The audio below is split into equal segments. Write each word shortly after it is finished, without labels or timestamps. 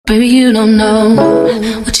Baby, you don't know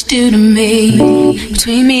what you do to me.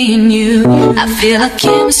 Between me and you, I feel like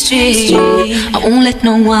chemistry. I won't let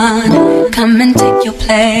no one come and take your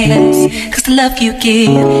place, 'cause the love you give,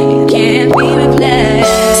 it can't be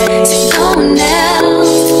replaced. See, no one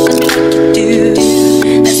else does me like you do.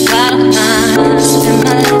 That's why I don't mind spend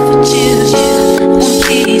my life with you. I wanna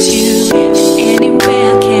please you any way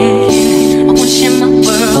I can. I wanna share my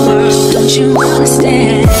world, don't you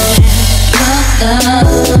understand?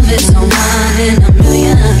 Love is no one in a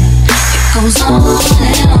million. It goes on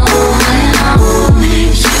and on and on. You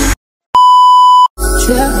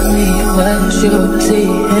tell me what you see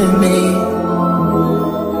in me.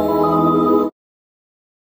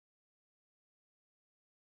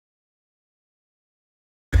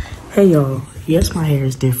 Hey y'all, yes, my hair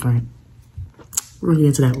is different. We're gonna get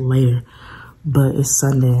into that later, but it's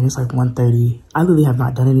Sunday and it's like 1:30. I really have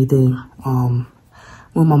not done anything.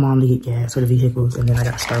 With my mom to get gas for the vehicles, and then I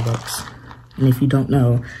got Starbucks. And if you don't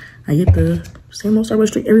know, I get the same old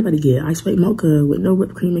Starbucks drink everybody get. Ice white mocha with no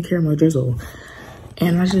whipped cream and caramel drizzle.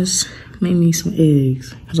 And I just made me some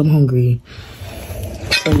eggs because I'm hungry.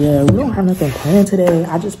 So yeah, we don't have nothing planned today.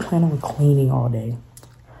 I just plan on cleaning all day.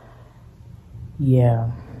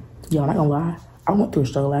 Yeah. Yo, I'm not gonna lie. I went through a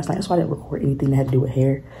struggle last night. That's why I didn't record anything that had to do with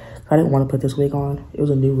hair. I didn't want to put this wig on. It was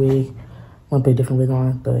a new wig. I want to put a different wig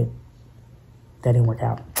on, but that didn't work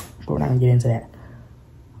out, but we're not gonna get into that.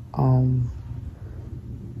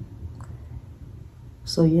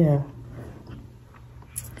 So yeah,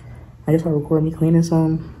 I guess I'll record me cleaning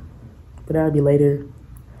some, but that'll be later.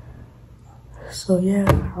 So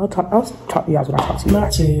yeah, I'll talk to y'all when I talk to you.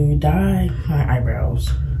 Not to dye my eyebrows.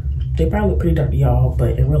 They probably look pretty dark to y'all,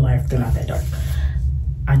 but in real life, they're not that dark.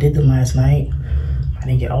 I did them last night. I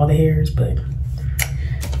didn't get all the hairs, but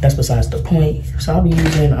that's besides the point. So I'll be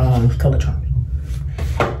using Colortronic.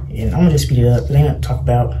 And I'm gonna just speed it up. It ain't nothing to talk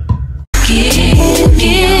about.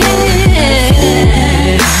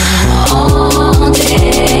 All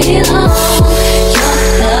day long. Your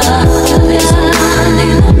love is one in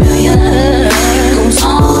a million. It goes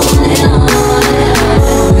on and on and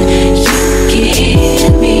on. You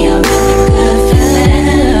give me a really good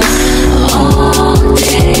feeling all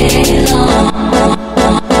day long.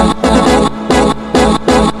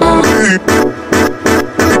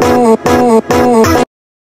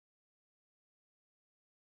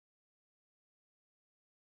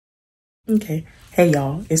 Okay, hey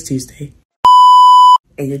y'all, it's Tuesday.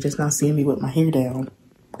 And you're just not seeing me with my hair down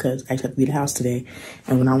because I actually have to leave the house today.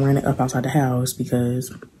 And when I'm wearing it up outside the house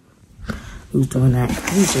because who's doing that?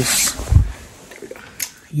 Who's just, there we go.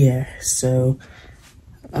 Yeah, so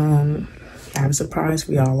I have a surprise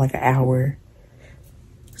for y'all like an hour.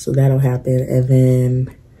 So that'll happen. And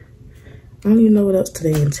then I don't even know what else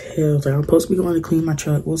today entails. Like I'm supposed to be going to clean my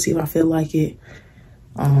truck. We'll see if I feel like it.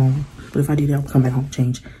 But if I do that, I'll come back home and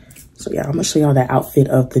change. So yeah, I'm gonna show y'all that outfit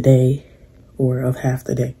of the day, or of half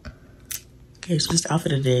the day. Okay, so this is the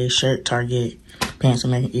outfit of the day: shirt, Target, pants,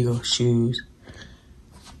 American Eagle, shoes,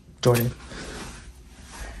 Jordan.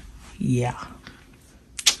 Yeah,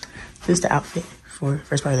 this is the outfit for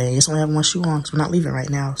first part of the day. I just only have one shoe on, so we're not leaving right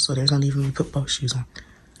now. So there's no need for me to put both shoes on.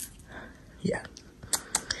 Yeah,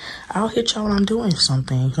 I'll hit y'all when I'm doing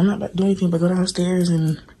something. I'm not about to do anything but go downstairs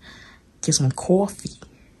and get some coffee.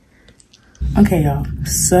 Okay, y'all,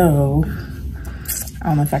 so I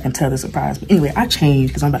don't know if I can tell the surprise, but anyway, I changed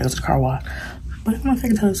because I'm about to go to the car wash. But I don't know if I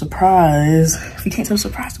can tell the surprise. If you can't tell the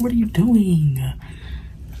surprise, what are you doing?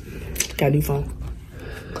 Got a new phone.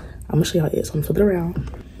 I'm gonna show y'all it, so I'm gonna flip it around.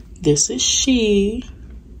 This is she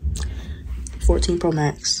 14 Pro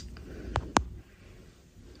Max.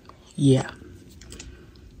 Yeah,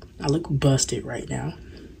 I look busted right now,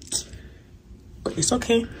 but it's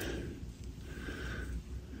okay.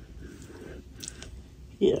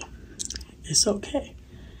 Yeah, it's okay.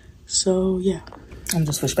 So yeah, I'm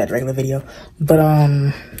just switch back to regular video. But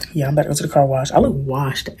yeah, I'm about to go to the car wash. I look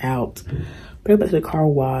washed out. But I'm back to the car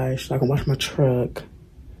wash so I can wash my truck.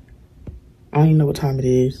 I don't even know what time it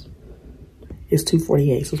is. It's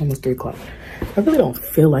 2:48, so it's almost 3 o'clock. I really don't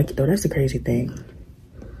feel like it though. That's the crazy thing.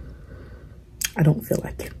 I don't feel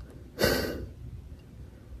like it.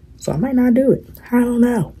 So I might not do it. I don't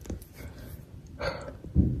know.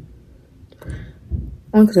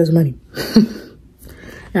 Only because there's money.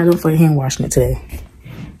 And I don't feel like hand washing it today.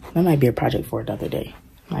 That might be a project for another day.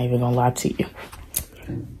 I'm not even gonna lie to you.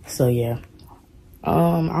 So yeah.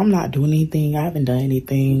 I'm not doing anything. I haven't done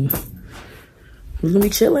anything. We're gonna be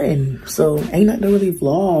chilling. So ain't nothing to really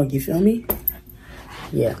vlog, you feel me?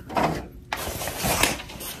 Yeah.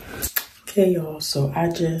 Okay, y'all. So I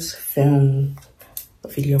just filmed a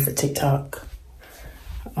video for TikTok.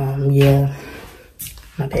 Yeah.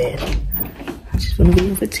 My bad. I just want to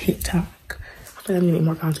video for TikTok. I feel like I'm gonna make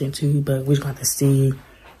more content too, but we're just gonna have to see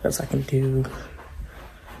what else I can do.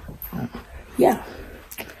 Yeah.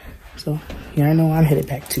 So, yeah, I know I'm headed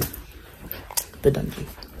back to the dungeon.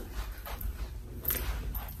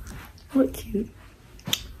 What cute.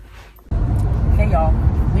 Hey y'all,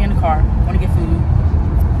 we in the car, wanna get food.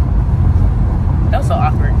 That was so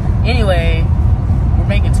awkward. Anyway, we're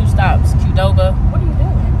making 2 stops. Qdoba. What are you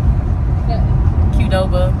doing? Yeah.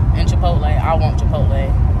 Qdoba and Chipotle. I want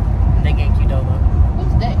Chipotle. They getting Qdoba.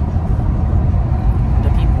 Who's they? The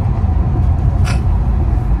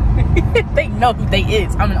people. They know who they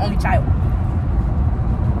is. I'm an only child.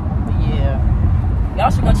 But yeah. Y'all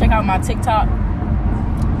should go check out my TikTok.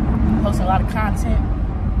 Posting a lot of content.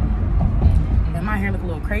 And my hair look a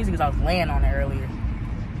little crazy because I was laying on it earlier.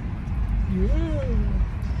 Yeah.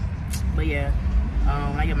 But yeah,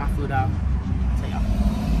 when I get my food out, I'll tell y'all.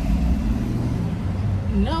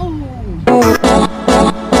 No.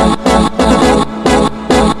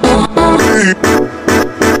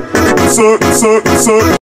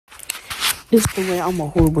 It's the way I'm a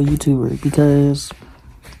horrible YouTuber because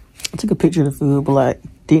I took a picture of the food, but like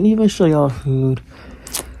didn't even show y'all food.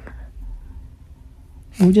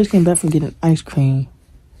 And we just came back from getting ice cream.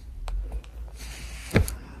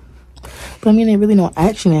 But I mean, there's really no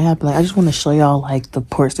action that happened. Like, I just want to show y'all like the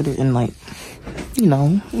parts that are in like, you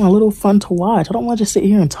know, a little fun to watch. I don't want to just sit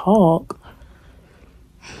here and talk.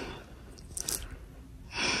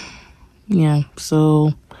 Yeah,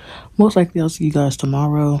 so most likely I'll see you guys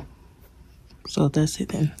tomorrow. So that's it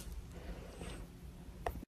then.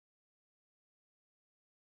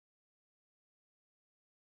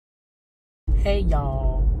 Hey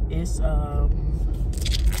y'all, it's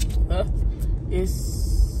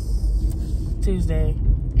Tuesday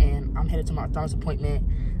and I'm headed to my doctor's appointment.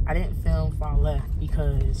 I didn't film before I left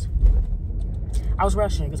because I was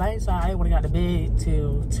rushing because I would have got to bed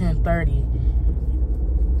till 10:30.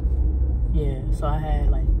 Yeah, so I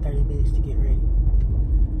had like 30 minutes to get ready.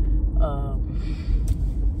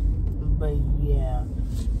 But yeah,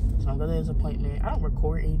 so I'm going to this appointment. I don't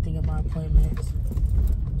record anything in my appointments.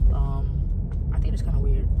 I think it's kind of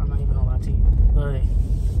weird. I'm not even gonna lie to you, but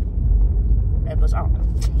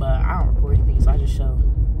I don't record anything, so I just show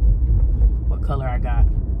what color I got,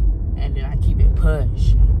 and then I keep it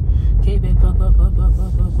push. Keep it push.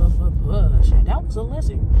 And that was a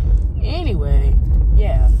lizard. Anyway,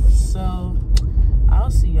 yeah. So I'll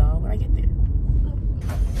see y'all when I get there.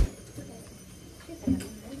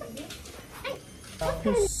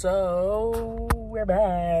 So we're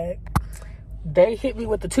back. They hit me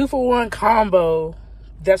with the 2-for-1 combo.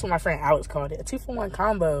 That's what my friend Alex called it. A 2-for-1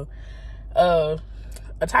 combo of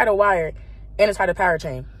a tidal wire and a tidal power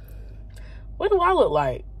chain. What do I look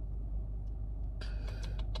like?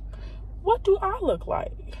 What do I look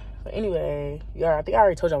like? But anyway, yeah, I think I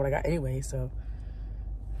already told y'all what I got anyway. So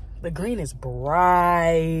the green is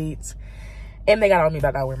bright. And they got on me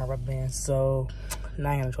about not wearing my rubber bands. So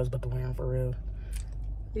now I ain't no choice but to wear them for real.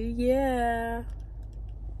 Yeah.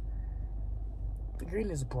 The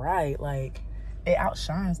green is bright, like it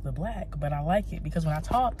outshines the black, but I like it because when I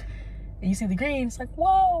talk and you see the green, it's like,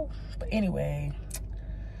 whoa. But anyway,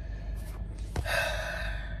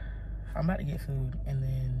 I'm about to get food and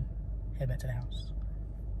then head back to the house.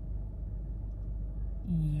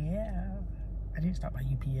 Yeah, I need to stop by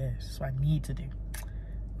UPS, so I need to do,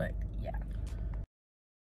 but yeah.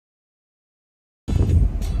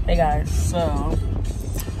 Hey guys, so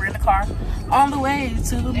we're in the car on the way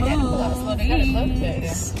to the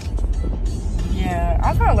movies. Yeah,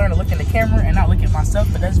 I'm trying to learn to look in the camera and not look at myself,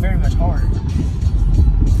 but that's very much hard.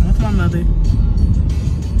 With my mother.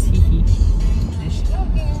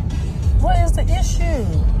 What is the issue?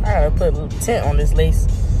 I gotta put a little tint on this lace.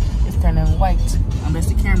 It's turning white. Unless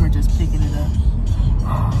the camera just picking it up.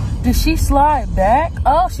 Did she slide back?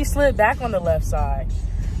 Oh, she slid back on the left side.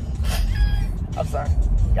 I'm sorry.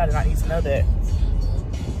 Y'all did not need to know that.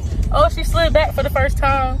 Oh, she slid back for the first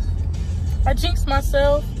time. I jinxed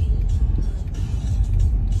myself.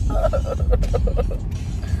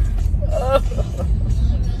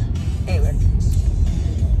 Anyway.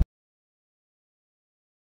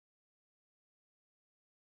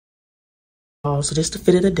 Oh, so this is the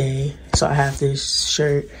fit of the day. So I have this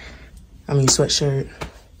sweatshirt,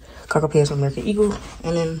 cargo pants from American Eagle,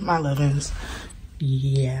 and then my leggings.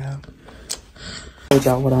 Yeah. I told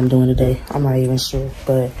y'all what I'm doing today. I'm not even sure,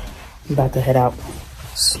 but I'm about to head out.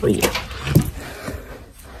 So yeah.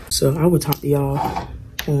 So I will talk to y'all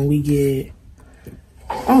when we get.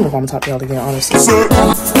 I don't know if I'm gonna talk to y'all again, honestly.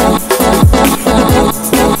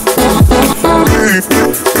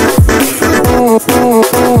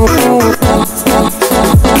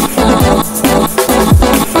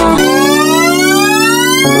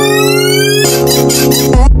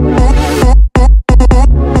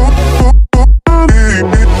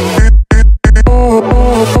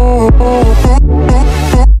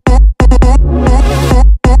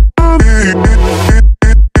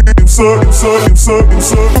 I'm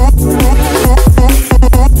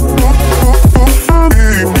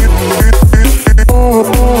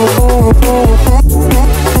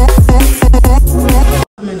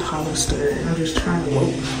in Hollister and I'm just trying to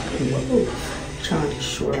trying these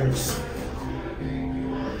shorts.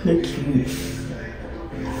 They're cute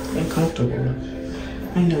and comfortable.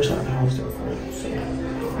 I ain't never shot at Hollister before, so I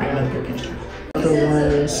ain't never get picture. Other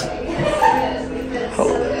ones,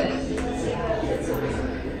 hold on.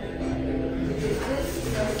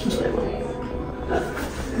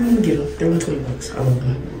 I'm gonna get them. They're only $20. I love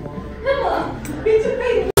them.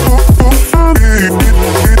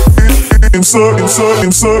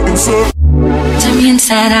 Turn me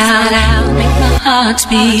inside out, make my heart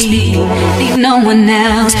beat. Need no one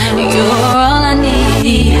else. You're all I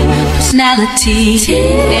need. Personality,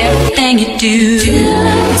 everything you do.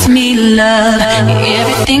 It's me to love,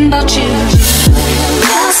 everything about you.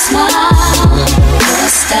 Your smile, your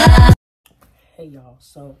style. Hey y'all,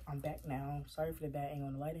 so I'm back now. Sorry for the bad angle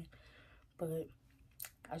on the lighting, but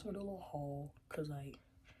I just want to do a little haul because like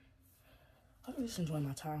I was just enjoying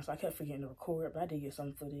my time, so I kept forgetting to record, but I did get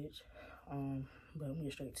some footage. But I'm gonna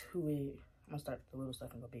get straight to it. I'm gonna start with the little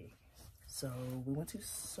stuff and go big. So we went to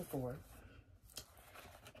Sephora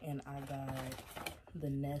and I got the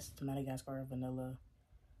Nest Madagascar Vanilla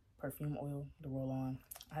perfume oil to roll on.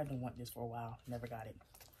 I've been wanting this for a while, never got it.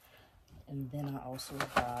 And then I also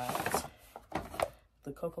got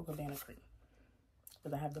the Coco Cabana cream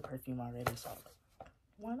because I have the perfume already, so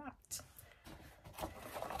why not?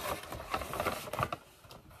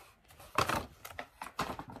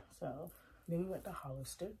 So then we went to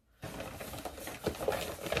Hollister,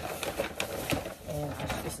 and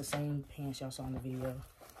it's the same pants y'all saw in the video.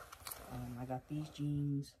 I got these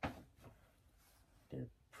jeans. They're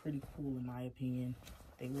pretty cool in my opinion.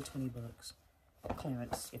 They were $20,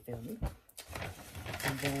 clearance, you feel me?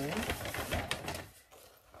 And then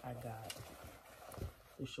I got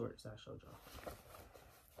the shorts I showed y'all.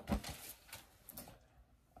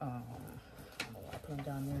 I don't know why I put them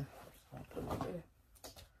down there, so I put them up there.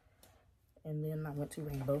 And then I went to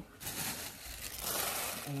Rainbow,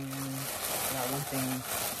 and I got one thing.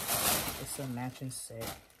 It's a matching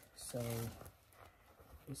set, so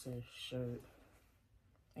it's a shirt,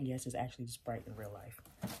 and yes, it's actually just bright in real life,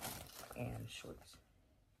 and shorts.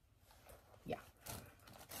 Yeah.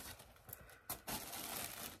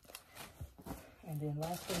 And then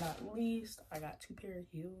last but not least, I got 2 pair of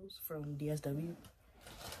heels from DSW.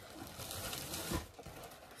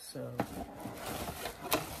 So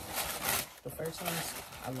the first ones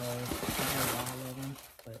I love. I don't know why I love them,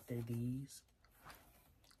 but they're these.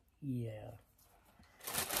 Yeah.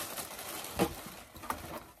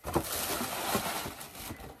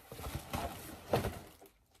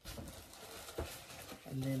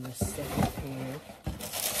 And then the second pair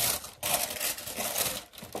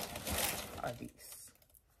are these.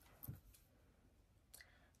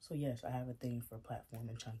 So yes, I have a thing for platform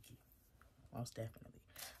and chunky. Most definitely.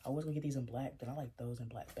 I was gonna get these in black, but I like those in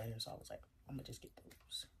black better, so I was like, I'm gonna just get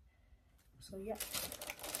those. So yeah.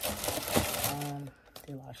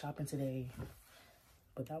 Did a lot of shopping today,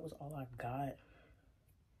 but that was all I got.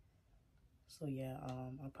 So yeah,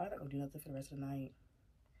 I'm probably not gonna do nothing for the rest of the night.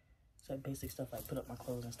 Except basic stuff like put up my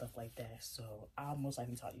clothes and stuff like that. So I'll most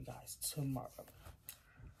likely talk to you guys tomorrow.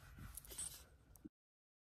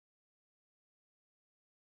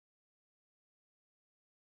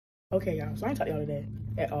 Okay, y'all, so I ain't talk to y'all today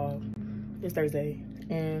at all. It's Thursday,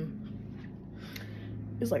 and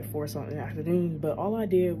it's like 4 something in the afternoon, but all I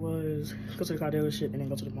did was go to the car dealership and then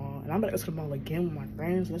go to the mall. And I'm about to go to the mall again with my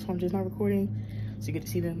friends. That's why I'm just not recording, so you get to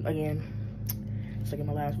see them again. It's like in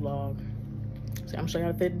my last vlog. So I'm gonna show you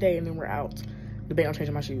how to fit today, and then we're out. Debate on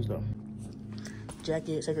changing my shoes though.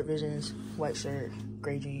 Jacket, Sacred Visions, white shirt,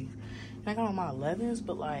 gray jeans. And I got on my 11s,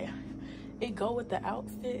 but like, it go with the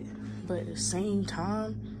outfit, but at the same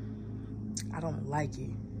time, I don't like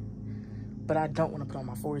it. But I don't want to put on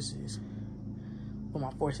my forces. But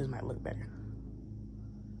my forces might look better.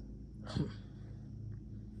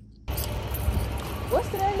 What's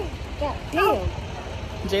today? God damn.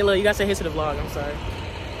 J-Lo, you gotta say hey to the vlog, I'm sorry.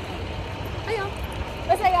 Hey y'all.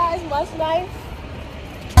 What's up guys? Much life.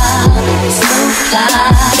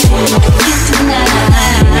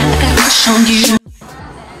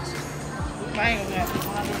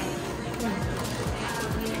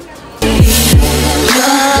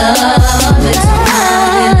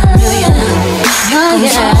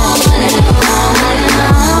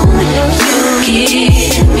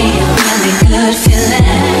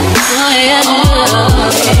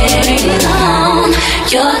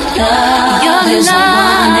 Your love is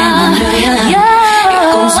one in a million. It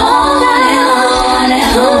goes on and on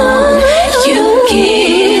and on. You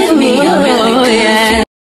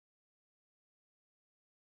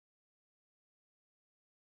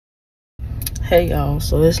Hey y'all,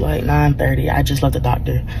 so it's like 9:30. I just left the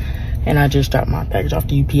doctor and I just dropped my package off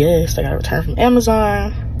the UPS. I got a return from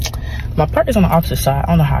Amazon. My partner's on the opposite side. I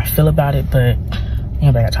don't know how I feel about it, but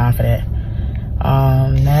anybody got time for that.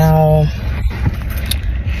 Now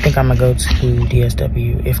I think I'm gonna go to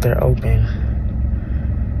DSW if they're open.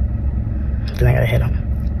 Then I gotta head home.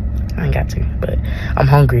 I ain't got to, but I'm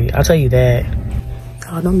hungry. I'll tell you that.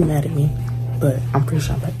 Y'all don't be mad at me, but I'm pretty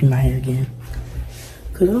sure I'm about to do my hair again.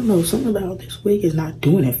 Cause I don't know, something about this wig is not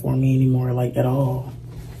doing it for me anymore, like at all.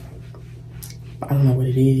 I don't know what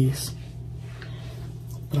it is.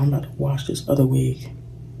 But I'm about to wash this other wig.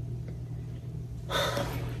 I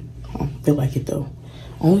don't feel like it though.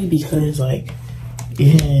 Only because like,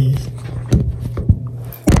 it has,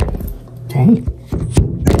 dang.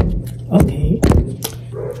 Okay.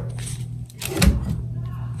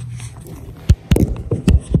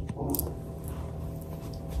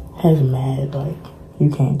 Has mad, like, you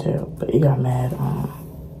can't tell, but it got mad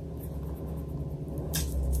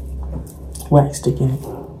wax stick in it.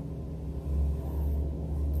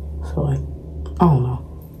 So like, I don't know.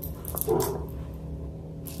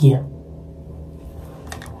 Yeah.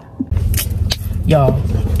 Y'all,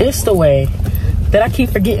 it's the way that I keep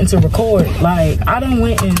forgetting to record. Like, I done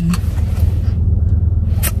went and,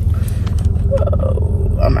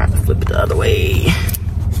 oh, I'm gonna have to flip it the other way.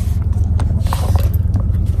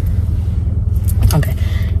 Okay,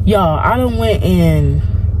 y'all, I done went in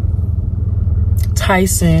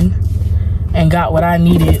Tyson and got what I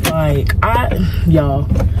needed. Like, y'all,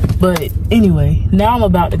 but anyway, now I'm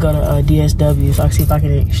about to go to DSW so I can see if I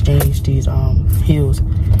can exchange these heels.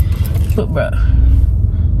 But bruh,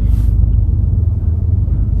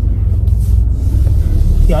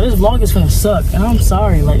 y'all, this vlog is gonna suck, and I'm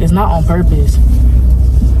sorry. Like, it's not on purpose.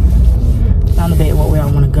 I'm debating what way I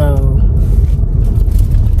want to go.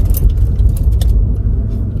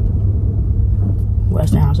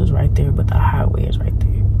 Westinghouse is right there, but the highway is right there.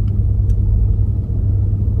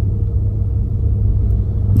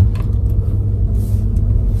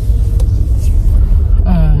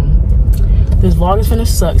 This vlog is finna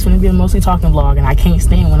suck. It's gonna be a mostly talking vlog, and I can't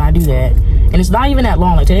stand when I do that. And it's not even that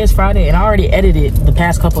long. Like, today is Friday, and I already edited the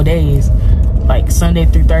past couple days, like Sunday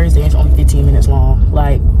through Thursday. It's only 15 minutes long.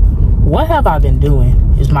 Like, what have I been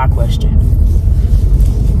doing is my question.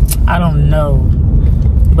 I don't know,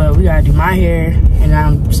 but we gotta do my hair, and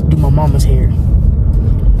I'm just do my mama's hair.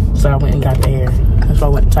 So I went and got the hair. That's what I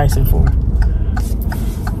went to Tyson for.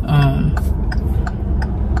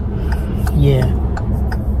 Yeah.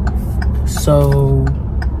 So,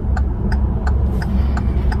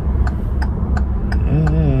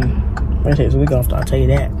 right here, so we off, I'll tell you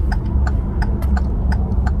that.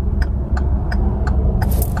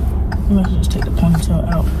 Let's just take the ponytail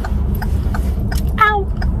out. Ow!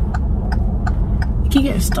 I keep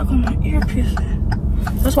getting stuck on my ear piercing.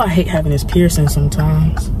 That's why I hate having this piercing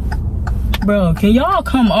sometimes. Bro, can y'all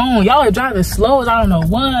come on? Y'all are driving slow as I don't know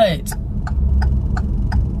what.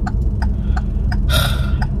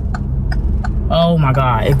 Oh my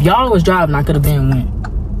God, if y'all was driving, I could have been went.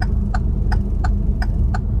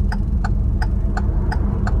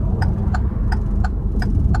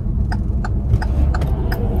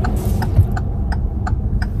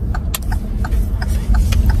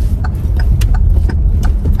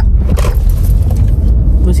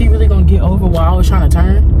 Was he really gonna get over while I was trying to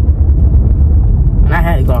turn? And I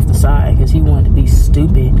had to go off the side because he wanted to be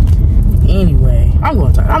stupid. Anyway, I'm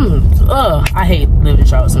going to I hate living in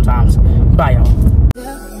Charlotte sometimes. Bye, y'all.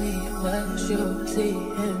 Tell me what you see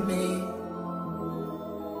in me.